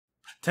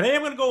Today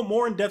I'm going to go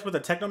more in depth with the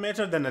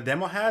Technomancer than the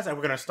demo has, and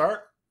we're going to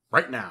start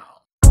right now.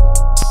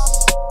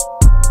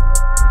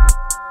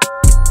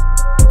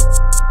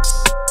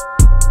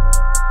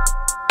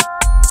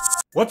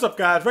 What's up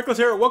guys, Reckless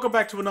here, welcome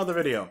back to another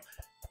video.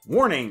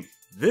 Warning,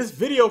 this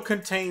video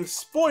contains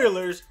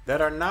spoilers that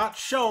are not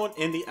shown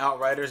in the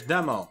Outriders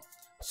demo.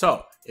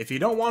 So, if you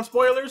don't want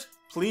spoilers,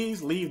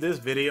 please leave this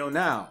video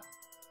now.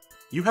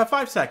 You have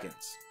 5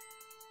 seconds.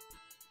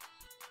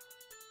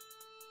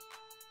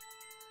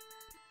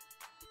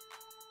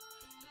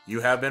 You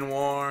have been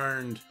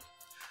warned.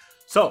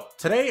 So,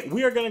 today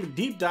we are going to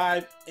deep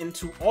dive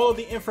into all of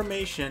the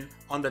information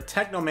on the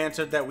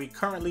Technomancer that we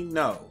currently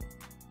know.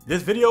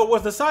 This video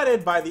was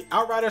decided by the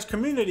Outriders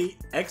community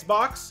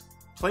Xbox,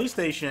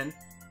 PlayStation,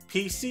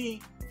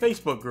 PC,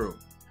 Facebook group.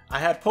 I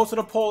had posted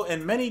a poll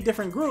in many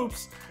different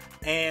groups,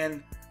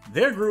 and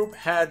their group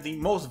had the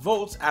most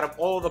votes out of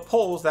all of the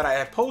polls that I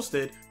had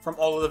posted from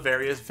all of the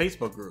various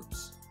Facebook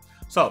groups.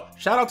 So,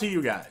 shout out to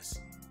you guys.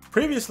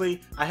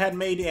 Previously, I had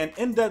made an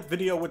in-depth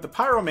video with the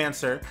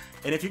Pyromancer,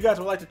 and if you guys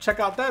would like to check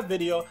out that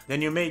video,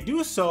 then you may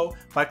do so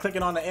by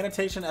clicking on the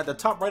annotation at the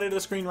top right of the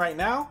screen right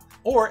now,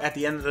 or at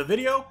the end of the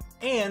video,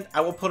 and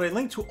I will put a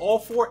link to all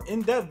 4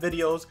 in-depth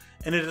videos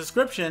in the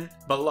description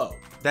below.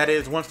 That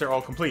is, once they're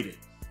all completed.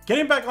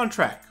 Getting back on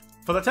track,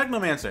 for the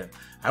Technomancer,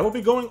 I will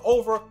be going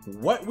over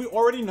what we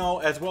already know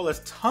as well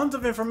as tons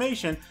of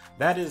information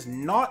that is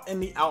not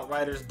in the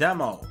Outriders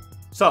demo.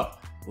 So,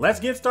 let's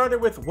get started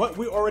with what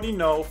we already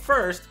know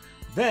first,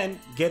 then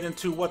get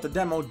into what the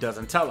demo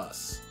doesn't tell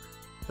us.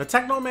 The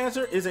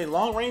Technomancer is a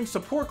long-range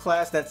support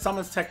class that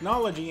summons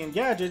technology and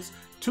gadgets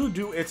to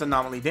do its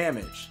anomaly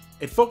damage.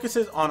 It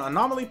focuses on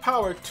anomaly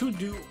power to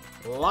do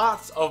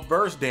lots of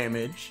burst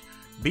damage,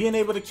 being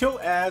able to kill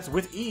ads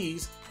with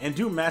ease and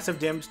do massive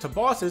damage to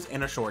bosses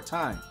in a short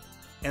time.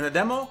 In the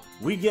demo,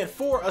 we get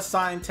 4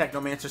 assigned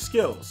Technomancer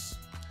skills.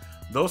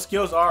 Those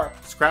skills are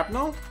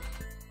Shrapnel,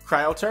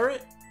 Cryo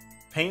Turret,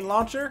 Pain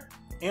Launcher,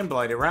 and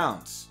Blighted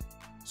Rounds.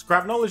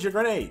 Shrapnel is your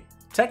grenade.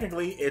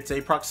 Technically, it's a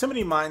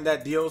proximity mine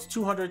that deals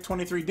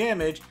 223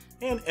 damage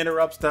and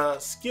interrupts the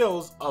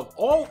skills of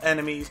all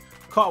enemies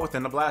caught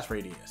within the blast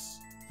radius.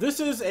 This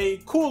is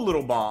a cool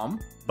little bomb,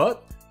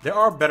 but there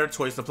are better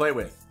toys to play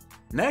with.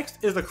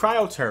 Next is the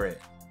Cryo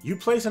Turret. You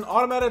place an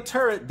automatic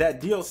turret that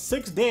deals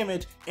 6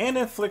 damage and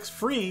inflicts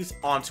freeze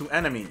onto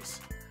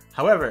enemies.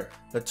 However,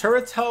 the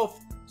turret's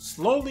health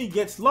slowly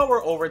gets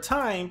lower over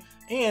time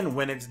and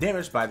when it's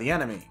damaged by the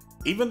enemy.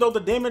 Even though the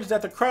damage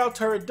that the Cryo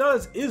Turret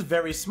does is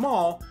very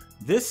small,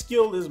 this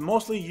skill is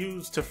mostly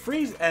used to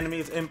freeze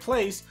enemies in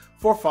place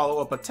for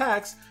follow-up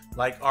attacks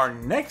like our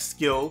next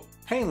skill,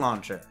 Pain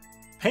Launcher.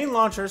 Pain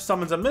Launcher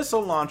summons a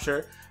missile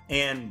launcher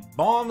and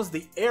bombs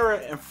the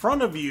area in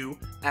front of you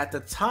at the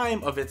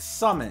time of its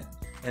summon,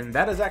 and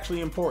that is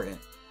actually important.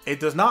 It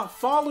does not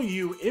follow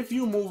you if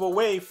you move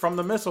away from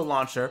the missile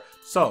launcher,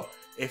 so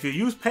if you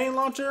use Pain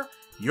Launcher,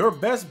 your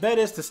best bet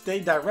is to stay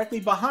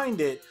directly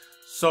behind it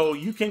so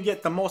you can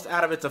get the most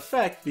out of its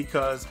effect,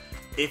 because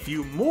if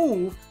you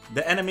move,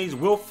 the enemies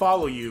will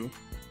follow you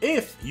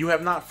if you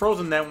have not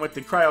frozen them with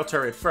the Cryo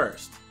Turret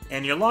first,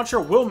 and your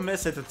launcher will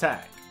miss its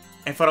attack.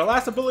 And for the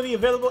last ability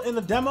available in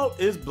the demo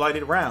is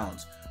Blighted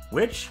Rounds,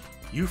 which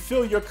you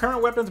fill your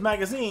current weapon's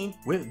magazine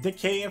with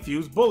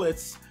decay-infused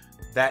bullets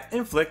that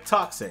inflict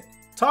Toxic.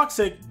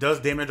 Toxic does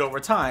damage over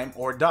time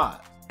or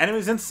dot.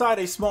 Enemies inside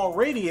a small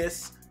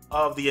radius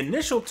of the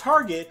initial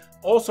target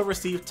also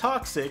receive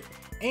Toxic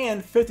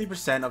and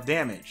 50% of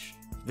damage.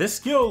 This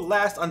skill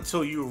lasts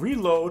until you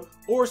reload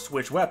or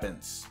switch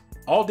weapons.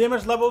 All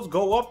damage levels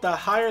go up the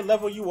higher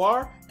level you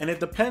are, and it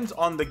depends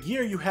on the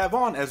gear you have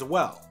on as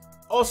well.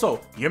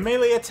 Also, your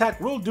melee attack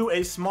will do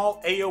a small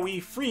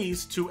AoE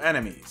freeze to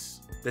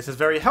enemies. This is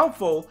very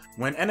helpful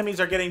when enemies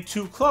are getting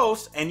too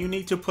close and you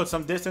need to put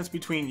some distance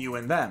between you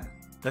and them.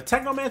 The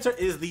Technomancer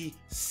is the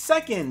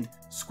second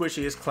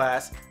squishiest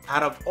class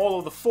out of all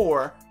of the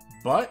 4,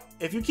 but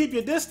if you keep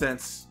your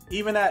distance,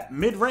 even at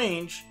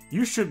mid-range,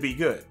 you should be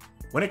good.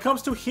 When it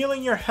comes to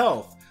healing your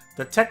health,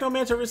 the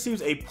Technomancer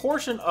receives a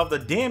portion of the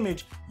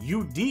damage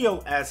you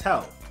deal as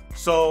health,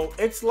 so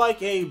it's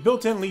like a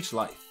built-in leech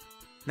life.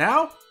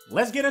 Now,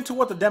 let's get into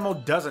what the demo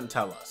doesn't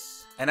tell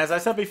us. And as I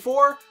said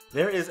before,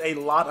 there is a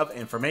lot of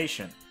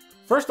information.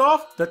 First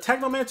off, the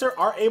Technomancer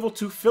are able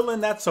to fill in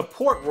that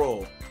support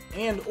role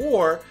and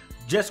or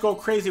just go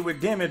crazy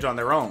with damage on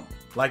their own.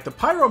 Like the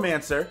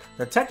Pyromancer,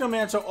 the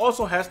Technomancer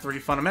also has 3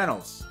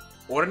 fundamentals: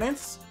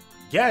 Ordnance,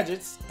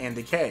 Gadgets, and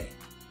Decay.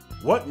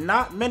 What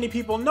not many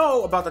people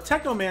know about the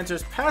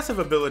Technomancer's passive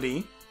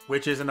ability,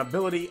 which is an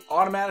ability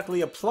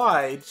automatically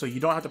applied so you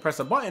don't have to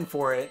press a button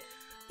for it,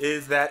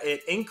 is that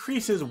it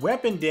increases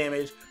weapon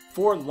damage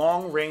for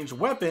long-range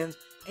weapons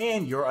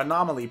and your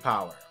anomaly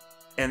power.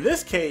 In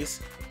this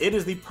case, it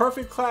is the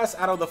perfect class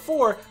out of the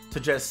 4 to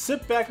just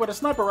sit back with a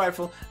sniper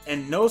rifle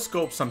and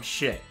no-scope some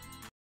shit.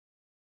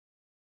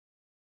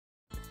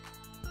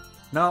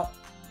 No,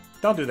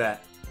 don't do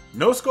that.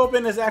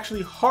 No-scoping is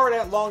actually hard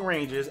at long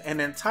ranges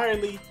and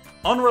entirely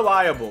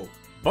unreliable,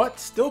 but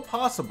still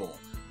possible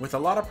with a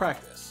lot of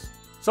practice.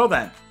 So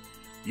then,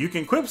 you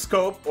can quick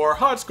scope or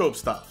hard scope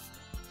stuff.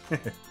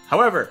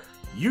 However,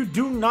 you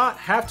do not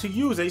have to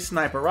use a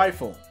sniper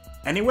rifle.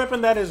 Any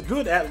weapon that is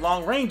good at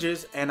long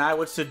ranges, and I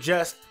would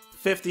suggest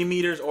 50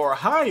 meters or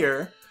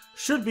higher,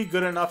 should be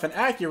good enough and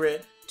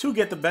accurate to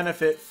get the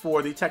benefit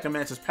for the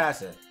Technomancer's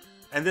passive,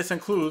 and this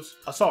includes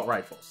assault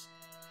rifles.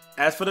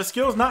 As for the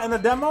skills not in the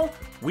demo,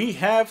 we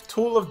have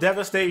Tool of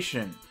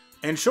Devastation.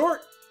 In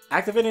short,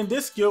 activating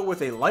this skill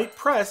with a light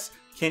press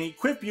can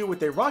equip you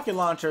with a rocket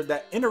launcher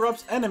that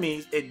interrupts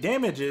enemies it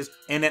damages,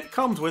 and it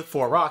comes with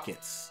 4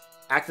 rockets.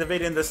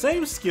 Activating the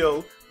same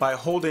skill by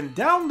holding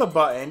down the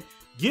button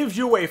gives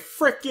you a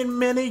frickin'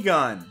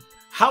 minigun.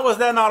 How is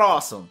that not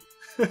awesome?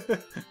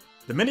 The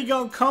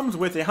minigun comes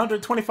with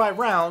 125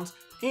 rounds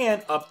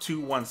and up to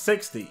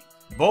 160.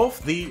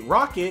 Both the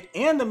rocket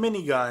and the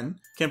minigun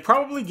can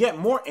probably get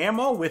more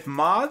ammo with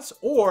mods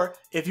or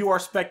if you are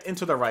spec'd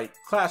into the right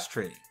class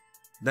tree.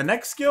 The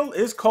next skill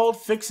is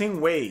called Fixing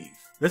Wave.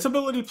 This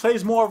ability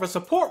plays more of a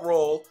support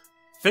role.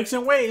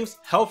 Fixing Waves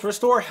helps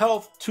restore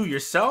health to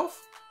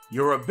yourself,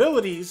 your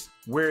abilities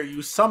where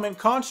you summon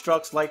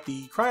constructs like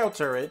the Cryo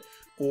Turret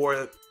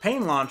or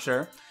Pain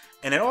Launcher,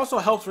 and it also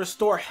helps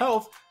restore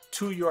health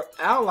to your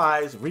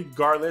allies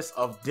regardless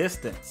of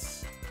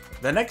distance.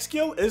 The next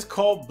skill is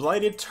called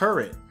Blighted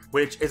Turret,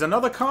 which is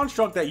another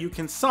construct that you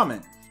can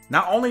summon.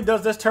 Not only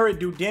does this turret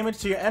do damage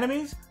to your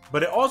enemies,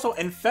 but it also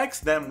infects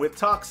them with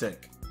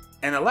toxic.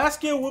 And the last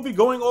skill we'll be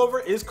going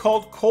over is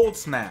called Cold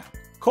Snap.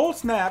 Cold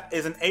Snap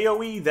is an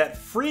AoE that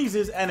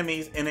freezes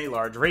enemies in a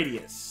large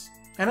radius.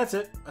 And that's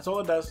it. That's all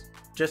it does.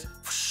 Just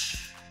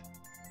whoosh,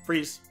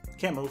 freeze.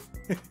 Can't move.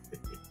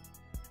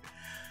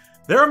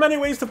 There are many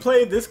ways to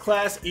play this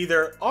class,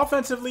 either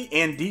offensively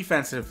and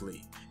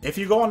defensively. If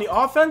you go on the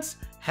offense,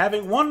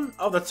 having one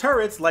of the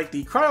turrets like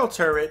the Cryo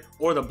Turret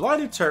or the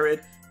Blighted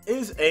Turret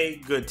is a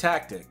good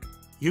tactic.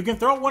 You can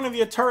throw one of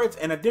your turrets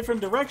in a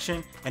different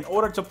direction in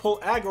order to pull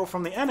aggro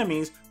from the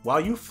enemies while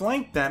you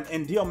flank them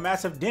and deal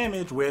massive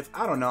damage with,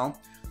 I don't know,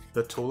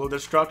 the Tool of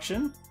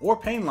Destruction or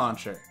Pain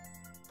Launcher.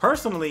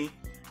 Personally,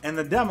 in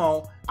the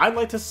demo, I'd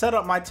like to set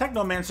up my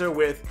Technomancer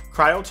with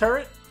Cryo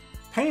Turret,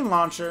 Pain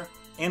Launcher,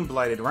 and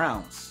Blighted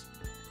Rounds.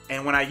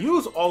 And when I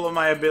use all of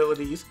my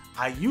abilities,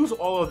 I use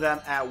all of them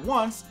at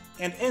once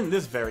and in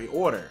this very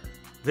order.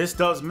 This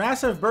does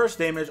massive burst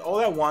damage all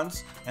at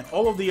once, and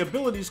all of the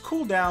abilities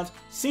cooldowns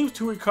seems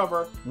to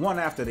recover one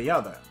after the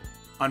other.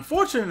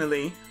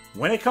 Unfortunately,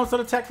 when it comes to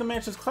the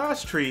Technomancer's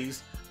class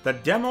trees, the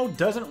demo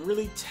doesn't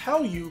really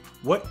tell you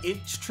what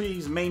each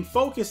tree's main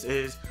focus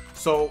is,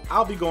 so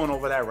I'll be going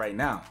over that right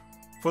now.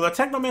 For the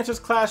Technomancer's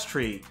class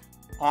tree,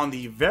 on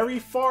the very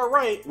far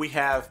right we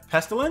have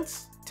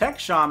Pestilence, Tech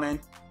Shaman,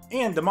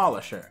 and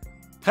Demolisher.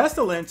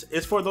 Pestilence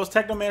is for those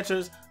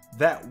Technomancers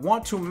that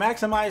want to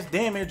maximize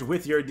damage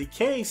with your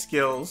decay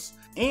skills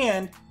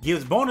and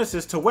gives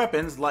bonuses to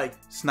weapons like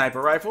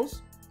sniper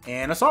rifles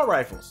and assault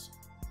rifles.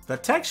 The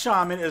Tech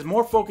Shaman is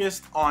more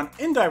focused on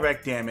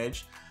indirect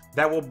damage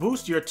that will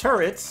boost your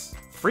turrets,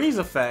 freeze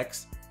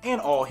effects,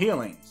 and all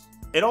healings.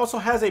 It also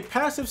has a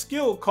passive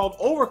skill called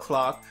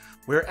Overclock,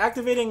 where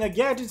activating a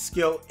gadget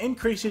skill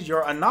increases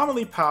your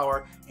anomaly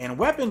power and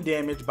weapon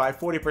damage by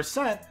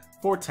 40%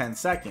 for 10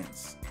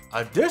 seconds.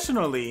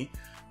 Additionally,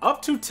 up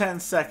to 10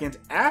 seconds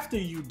after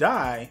you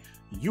die,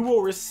 you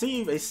will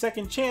receive a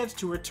second chance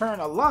to return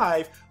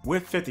alive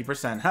with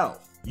 50%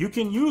 health. You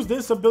can use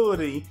this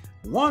ability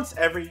once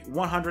every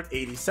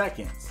 180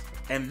 seconds,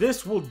 and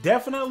this will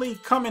definitely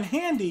come in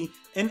handy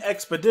in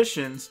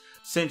expeditions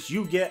since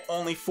you get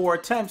only 4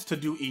 attempts to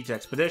do each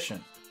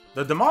expedition.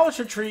 The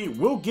Demolisher tree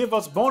will give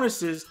us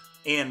bonuses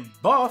and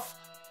buff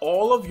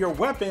all of your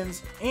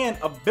weapons and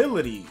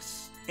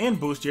abilities and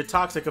boost your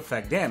toxic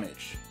effect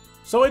damage.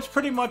 So it's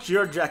pretty much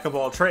your jack of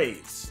all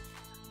trades.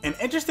 An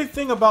interesting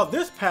thing about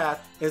this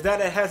path is that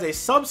it has a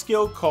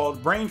sub-skill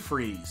called Brain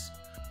Freeze,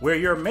 where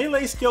your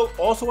melee skill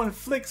also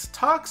inflicts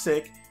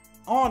toxic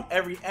on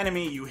every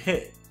enemy you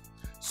hit.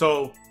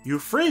 So you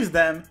freeze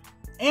them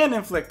and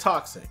inflict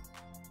toxic.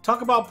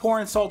 Talk about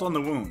pouring salt on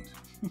the wound.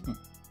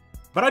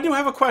 But I do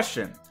have a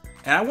question,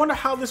 and I wonder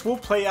how this will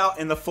play out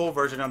in the full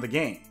version of the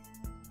game.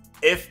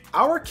 If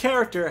our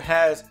character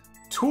has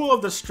Tool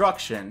of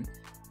Destruction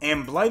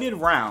and Blighted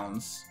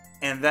Rounds,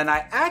 and then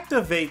I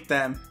activate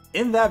them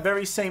in that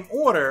very same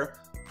order,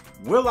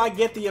 will I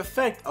get the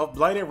effect of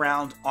Blighted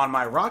Rounds on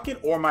my rocket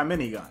or my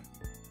minigun?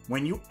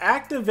 When you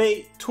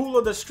activate Tool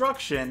of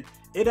Destruction,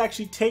 it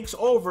actually takes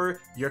over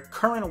your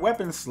current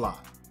weapon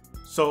slot.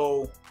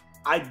 So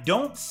I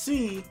don't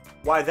see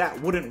why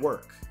that wouldn't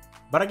work,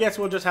 but I guess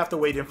we'll just have to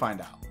wait and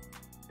find out.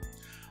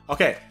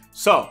 Okay,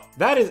 so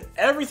that is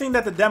everything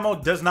that the demo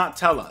does not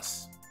tell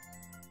us.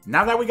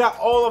 Now that we got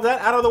all of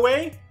that out of the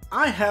way,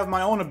 I have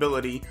my own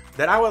ability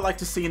that I would like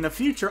to see in the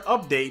future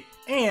update,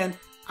 and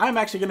I'm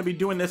actually going to be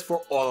doing this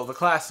for all of the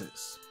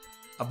classes.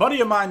 A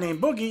buddy of mine named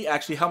Boogie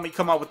actually helped me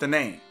come up with the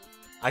name.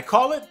 I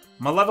call it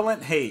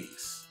Malevolent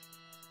Haze.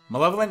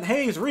 Malevolent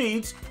Haze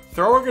reads,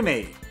 throw a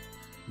grenade.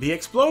 The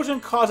explosion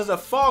causes a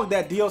fog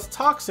that deals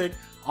toxic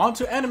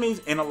onto enemies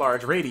in a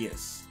large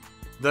radius.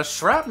 The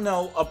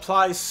shrapnel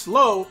applies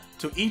slow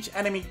to each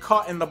enemy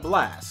caught in the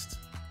blast.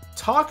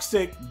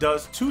 Toxic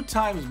does 2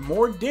 times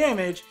more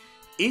damage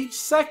each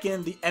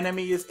second the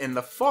enemy is in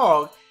the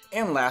fog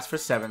and lasts for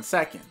 7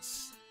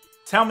 seconds.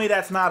 Tell me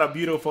that's not a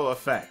beautiful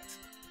effect.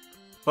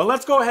 But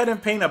let's go ahead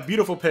and paint a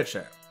beautiful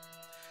picture.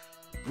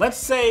 Let's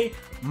say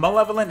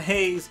Malevolent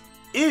Haze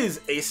is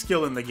a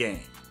skill in the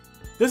game.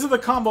 This is the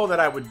combo that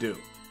I would do.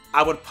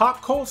 I would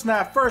pop Cold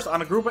Snap first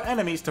on a group of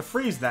enemies to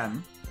freeze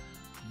them.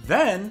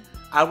 Then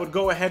I would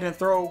go ahead and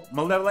throw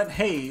Malevolent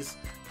Haze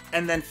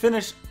and then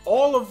finish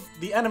all of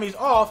the enemies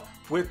off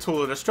with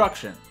Tool of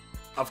Destruction.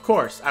 Of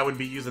course, I would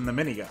be using the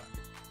minigun.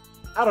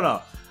 I don't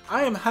know.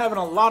 I am having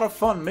a lot of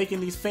fun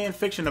making these fan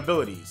fiction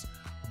abilities,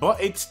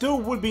 but it still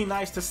would be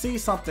nice to see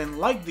something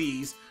like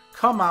these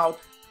come out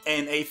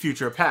in a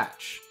future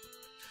patch.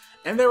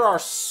 And there are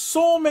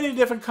so many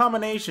different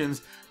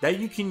combinations that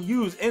you can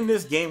use in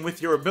this game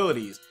with your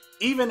abilities,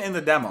 even in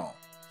the demo.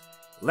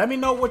 Let me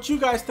know what you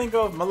guys think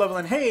of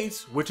Malevolent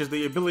Haze, which is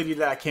the ability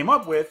that I came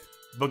up with,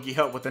 Boogie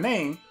helped with the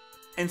name,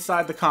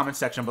 inside the comment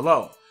section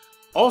below.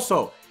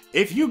 Also,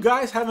 if you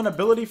guys have an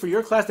ability for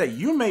your class that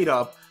you made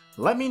up,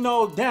 let me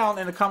know down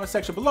in the comment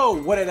section below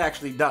what it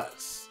actually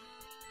does.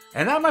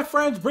 And that, my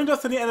friends, brings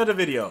us to the end of the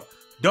video.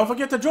 Don't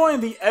forget to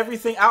join the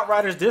Everything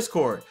Outriders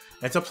Discord.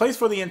 It's a place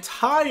for the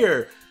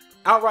entire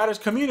Outriders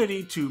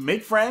community to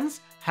make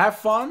friends, have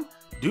fun,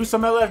 do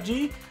some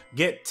LFG,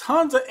 get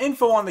tons of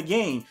info on the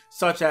game,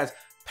 such as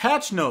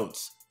patch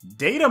notes,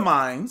 data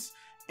mines,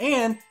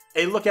 and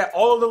a look at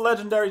all of the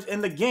legendaries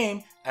in the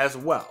game as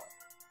well.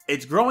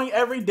 It's growing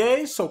every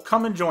day, so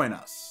come and join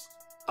us.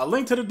 A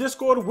link to the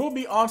Discord will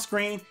be on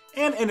screen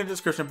and in the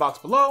description box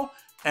below,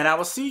 and I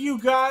will see you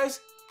guys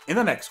in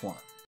the next one.